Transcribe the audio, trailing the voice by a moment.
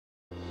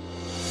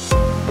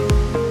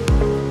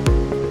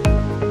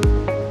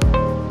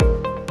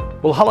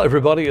Well, hello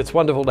everybody. It's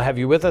wonderful to have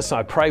you with us.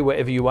 I pray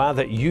wherever you are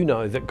that you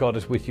know that God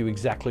is with you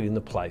exactly in the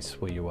place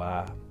where you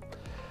are.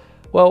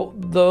 Well,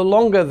 the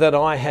longer that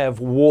I have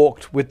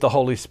walked with the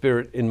Holy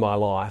Spirit in my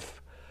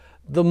life,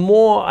 the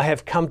more I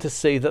have come to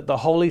see that the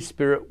Holy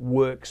Spirit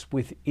works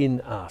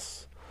within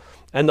us.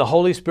 And the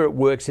Holy Spirit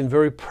works in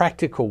very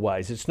practical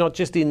ways. It's not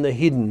just in the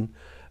hidden,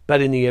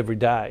 but in the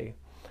everyday.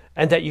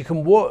 And that you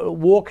can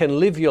walk and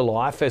live your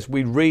life, as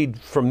we read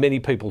from many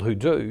people who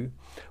do,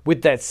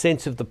 with that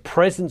sense of the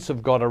presence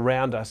of God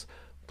around us,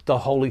 the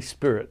Holy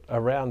Spirit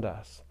around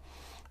us.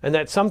 And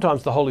that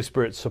sometimes the Holy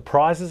Spirit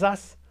surprises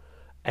us,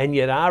 and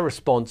yet our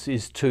response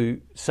is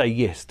to say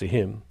yes to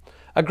him.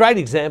 A great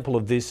example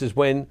of this is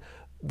when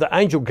the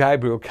angel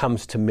Gabriel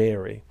comes to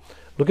Mary.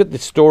 Look at the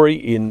story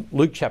in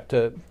Luke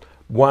chapter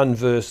 1,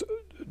 verse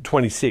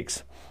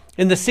 26.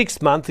 In the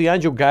 6th month, the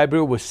angel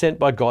Gabriel was sent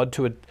by God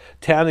to a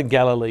town in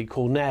Galilee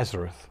called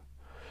Nazareth,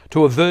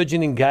 to a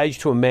virgin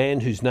engaged to a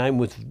man whose name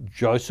was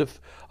Joseph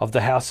of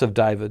the house of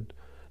David.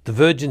 The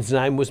virgin's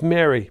name was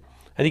Mary.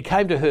 And he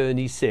came to her and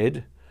he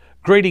said,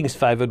 "Greetings,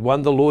 favoured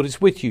one, the Lord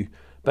is with you."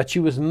 But she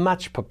was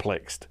much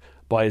perplexed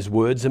by his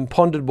words and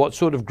pondered what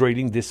sort of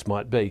greeting this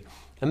might be.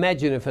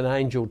 Imagine if an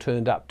angel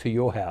turned up to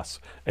your house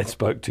and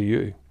spoke to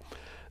you.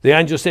 The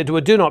angel said to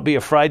her, "Do not be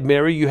afraid,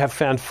 Mary, you have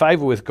found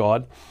favour with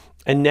God,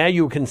 and now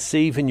you will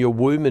conceive in your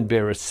womb and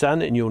bear a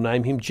son, and you'll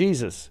name him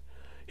Jesus.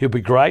 He'll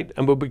be great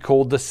and will be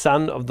called the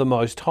Son of the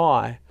Most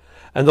High.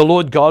 And the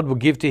Lord God will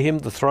give to him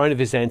the throne of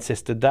his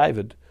ancestor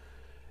David.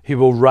 He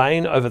will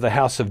reign over the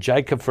house of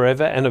Jacob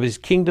forever, and of his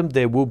kingdom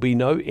there will be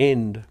no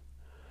end."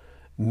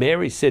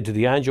 Mary said to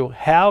the angel,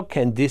 "How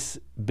can this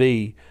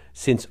be,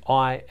 since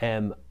I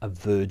am a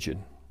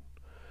virgin?"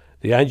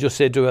 The angel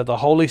said to her, "The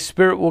Holy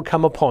Spirit will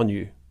come upon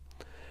you,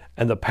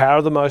 and the power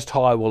of the Most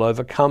High will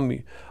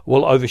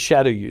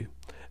overshadow you.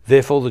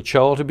 Therefore the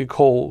child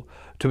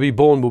to be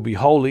born will be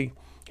holy.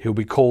 He'll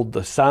be called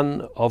the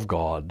Son of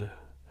God."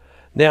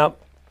 Now,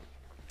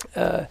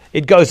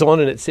 it goes on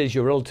and it says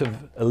your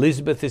relative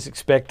Elizabeth is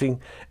expecting,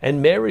 and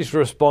Mary's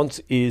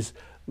response is,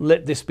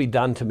 "Let this be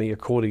done to me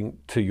according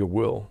to your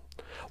will."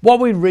 What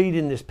we read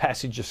in this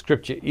passage of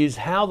Scripture is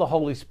how the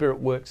Holy Spirit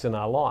works in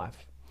our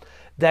life.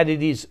 That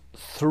it is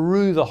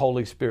through the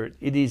Holy Spirit,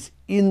 it is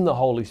in the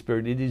Holy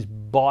Spirit, it is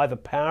by the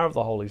power of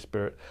the Holy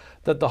Spirit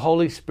that the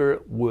Holy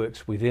Spirit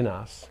works within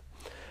us.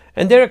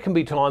 And there can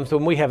be times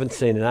when we haven't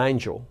seen an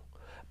angel.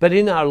 But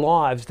in our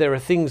lives, there are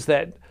things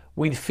that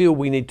we feel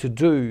we need to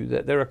do,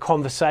 that there are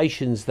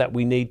conversations that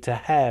we need to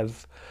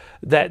have,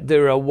 that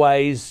there are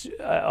ways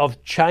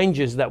of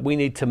changes that we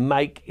need to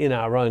make in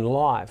our own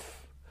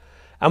life.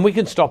 And we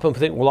can stop and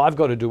think, well, I've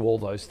got to do all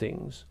those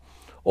things.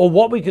 Or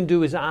what we can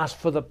do is ask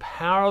for the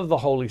power of the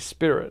Holy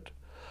Spirit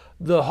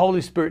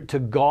to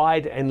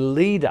guide and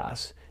lead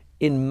us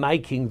in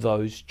making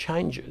those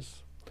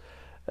changes.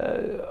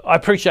 I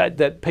appreciate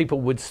that people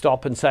would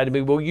stop and say to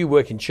me, well, you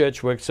work in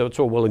church work, so it's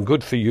all well and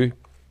good for you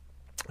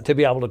to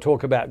be able to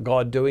talk about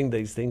God doing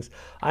these things.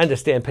 I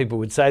understand people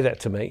would say that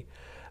to me.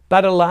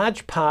 But a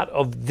large part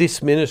of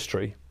this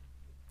ministry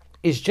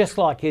is just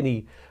like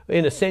any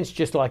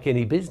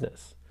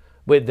business,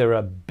 where there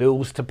are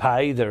bills to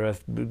pay, there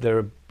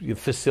are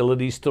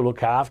facilities to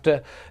look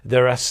after,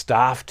 there are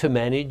staff to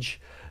manage.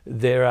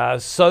 There are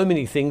so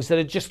many things that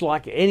are just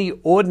like any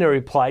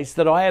ordinary place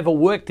that I ever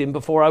worked in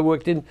before I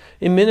worked in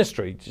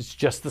ministry. It's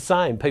just the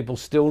same. People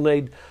still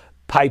need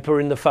paper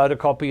in the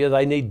photocopier.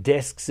 They need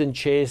desks and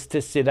chairs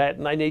to sit at,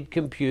 and they need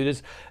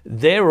computers.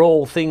 They're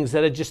all things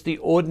that are just the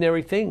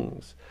ordinary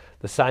things.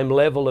 The same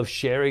level of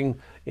sharing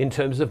in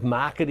terms of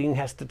marketing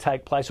has to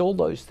take place, all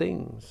those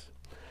things.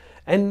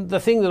 And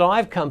the thing that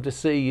I've come to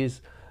see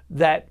is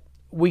that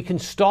we can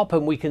stop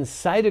and we can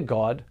say to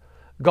God,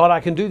 "God, I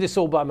can do this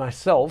all by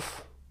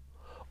myself,"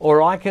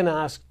 or I can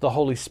ask the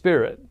Holy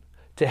Spirit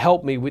to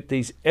help me with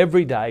these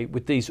everyday,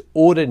 with these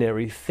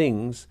ordinary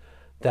things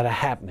that are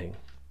happening.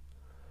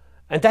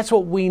 And that's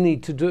what we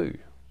need to do.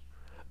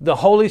 The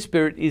Holy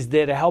Spirit is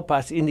there to help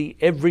us in the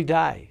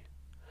everyday,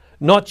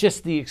 not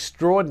just the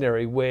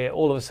extraordinary where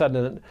all of a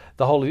sudden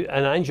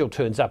an angel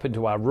turns up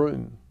into our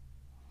room.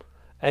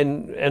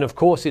 And of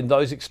course, in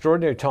those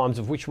extraordinary times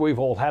of which we've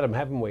all had them,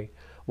 haven't we?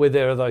 Where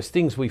there are those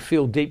things we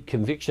feel deep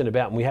conviction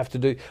about and we have to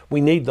do, we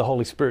need the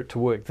Holy Spirit to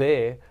work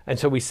there. And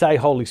so we say,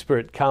 "Holy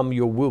Spirit, come,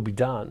 your will be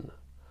done."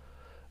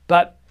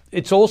 But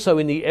it's also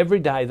in the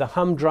everyday, the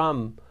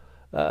humdrum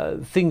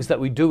things that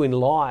we do in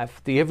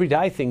life, the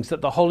everyday things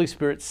that the Holy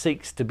Spirit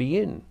seeks to be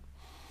in.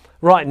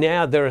 Right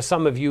now, there are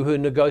some of you who are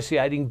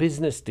negotiating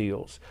business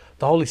deals.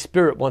 The Holy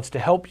Spirit wants to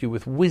help you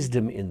with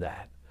wisdom in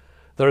that.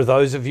 There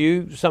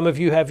are some of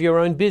you have your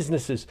own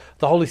businesses.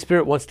 The Holy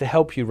Spirit wants to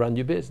help you run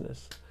your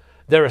business.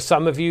 There are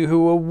some of you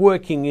who are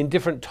working in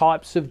different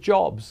types of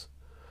jobs.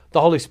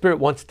 The Holy Spirit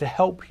wants to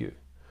help you.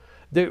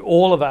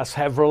 All of us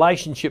have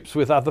relationships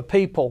with other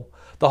people.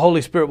 The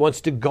Holy Spirit wants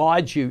to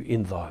guide you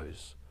in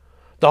those.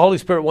 The Holy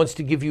Spirit wants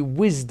to give you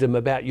wisdom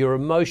about your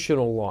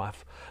emotional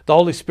life. The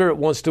Holy Spirit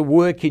wants to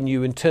work in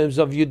you in terms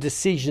of your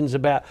decisions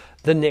about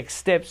the next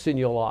steps in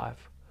your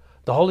life.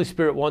 The Holy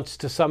Spirit wants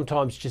to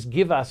sometimes just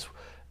give us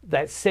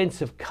that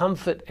sense of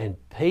comfort and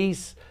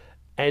peace,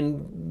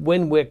 and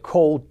when we're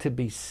called to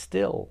be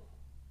still.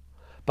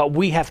 But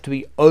we have to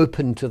be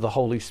open to the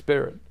Holy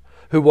Spirit,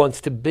 who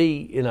wants to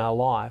be in our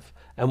life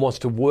and wants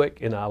to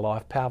work in our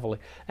life powerfully.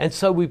 And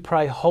so we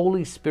pray,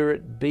 Holy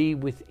Spirit, be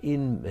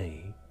within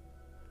me.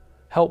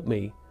 Help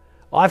me.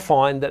 I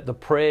find that the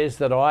prayers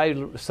that I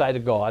say to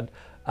God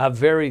are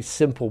very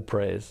simple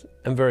prayers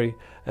and very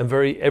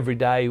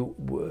everyday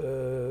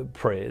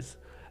prayers.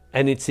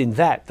 And it's in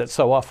that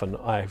so often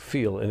I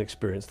feel and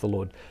experience the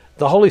Lord.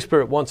 The Holy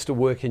Spirit wants to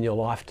work in your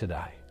life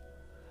today.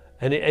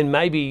 And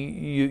maybe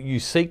you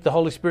seek the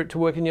Holy Spirit to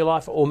work in your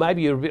life, or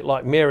maybe you're a bit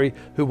like Mary,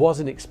 who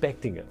wasn't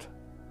expecting it.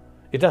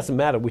 It doesn't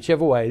matter,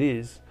 whichever way it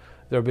is.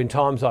 There have been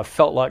times I've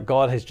felt like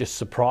God has just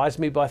surprised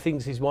me by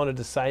things He's wanted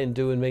to say and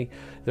do in me.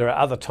 There are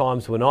other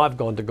times when I've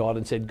gone to God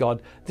and said,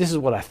 God, this is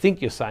what I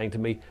think you're saying to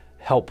me.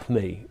 Help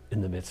me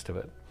in the midst of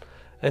it.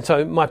 And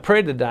so my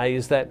prayer today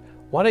is that,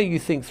 why don't you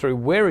think through,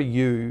 where are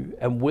you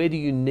and where do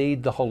you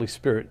need the Holy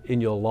Spirit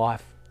in your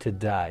life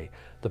today?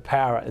 The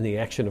power and the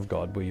action of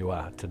God where you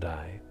are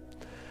today.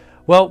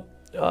 Well,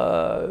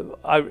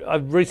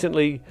 I've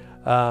recently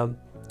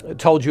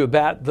told you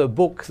about the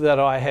book that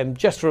I am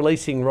just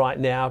releasing right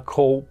now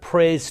called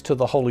Prayers to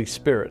the Holy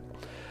Spirit.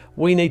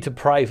 We need to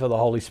pray for the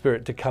Holy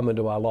Spirit to come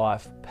into our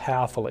life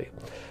powerfully.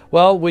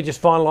 Well, we're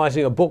just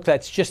finalising a book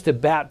that's just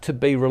about to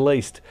be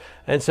released.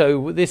 And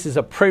so this is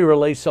a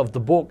pre-release of the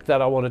book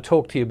that I want to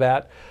talk to you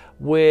about,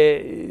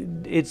 where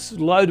it's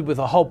loaded with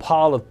a whole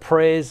pile of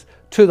prayers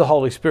to the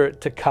Holy Spirit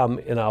to come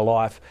in our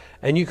life.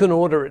 And you can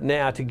order it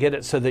now to get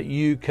it so that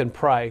you can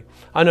pray.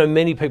 I know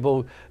many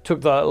people took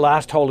the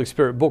last Holy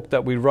Spirit book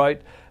that we wrote,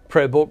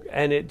 prayer book,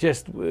 and it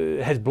just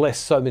has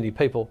blessed so many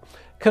people.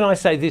 Can I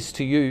say this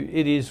to you?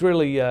 It is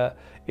really,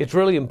 it's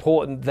really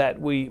important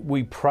that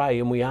we pray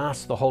and we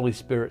ask the Holy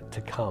Spirit to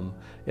come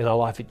in our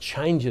life. It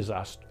changes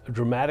us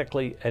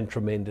dramatically and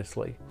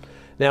tremendously.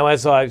 Now,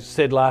 as I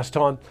said last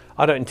time,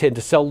 I don't intend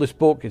to sell this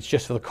book. It's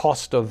just for the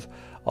cost of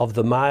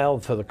the mail,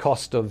 for the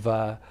cost of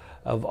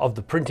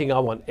the printing. I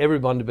want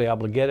everyone to be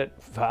able to get it.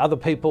 For other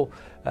people,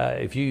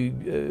 if you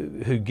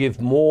who give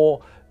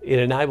more, it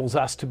enables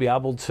us to be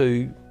able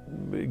to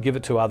give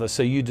it to others.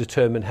 So you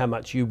determine how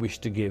much you wish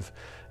to give.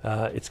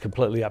 It's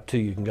completely up to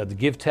you. You can go to the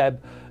Give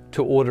tab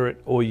to order it,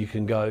 or you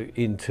can go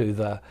into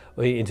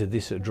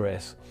this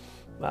address.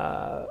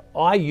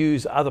 I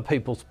use other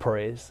people's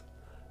prayers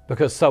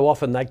because so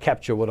often they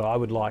capture what I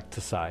would like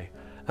to say.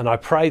 And I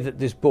pray that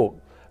this book,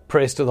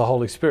 Prayers to the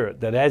Holy Spirit,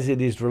 that as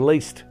it is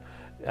released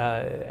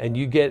and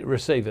you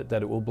receive it,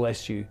 that it will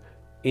bless you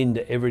in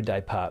the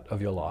everyday part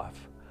of your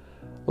life.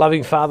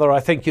 Loving Father, I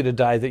thank you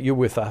today that you're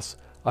with us.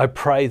 I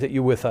pray that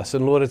you're with us.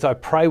 And Lord, as I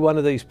pray one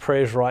of these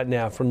prayers right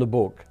now from the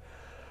book,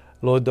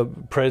 Lord, the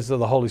prayers of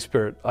the Holy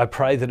Spirit, I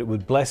pray that it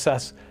would bless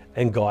us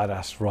and guide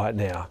us right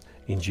now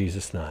in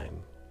Jesus' name.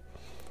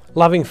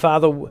 Loving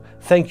Father,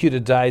 thank you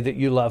today that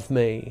you love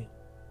me.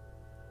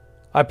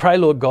 I pray,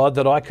 Lord God,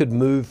 that I could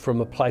move from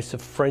a place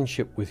of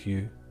friendship with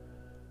you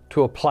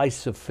to a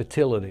place of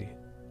fertility,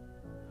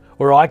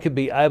 where I could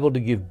be able to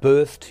give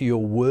birth to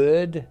your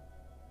word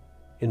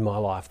in my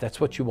life. That's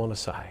what you want to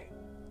say.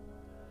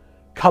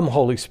 Come,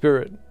 Holy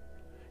Spirit.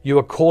 You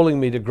are calling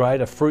me to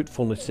greater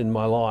fruitfulness in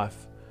my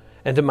life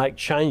and to make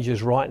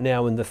changes right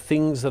now in the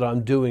things that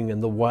I'm doing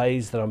and the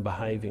ways that I'm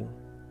behaving.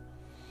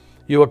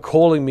 You are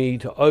calling me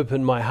to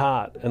open my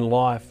heart and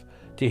life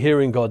to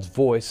hearing God's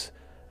voice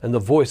and the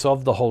voice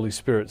of the Holy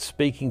Spirit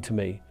speaking to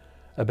me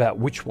about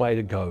which way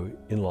to go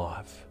in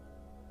life.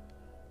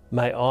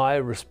 May I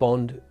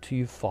respond to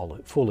you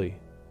fully.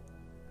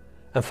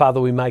 And Father,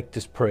 we make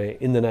this prayer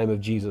in the name of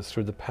Jesus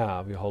through the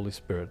power of your Holy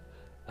Spirit.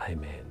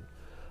 Amen.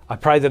 I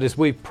pray that as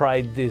we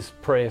prayed this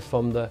prayer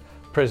from the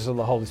Presence of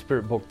the Holy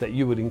Spirit book, that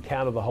you would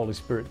encounter the Holy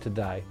Spirit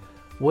today.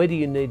 Where do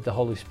you need the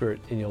Holy Spirit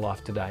in your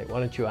life today? Why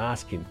don't you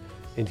ask him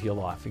into your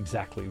life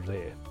exactly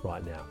there,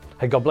 right now.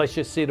 Hey, God bless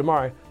you. See you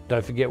tomorrow.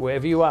 Don't forget,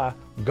 wherever you are,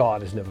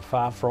 God is never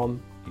far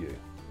from you.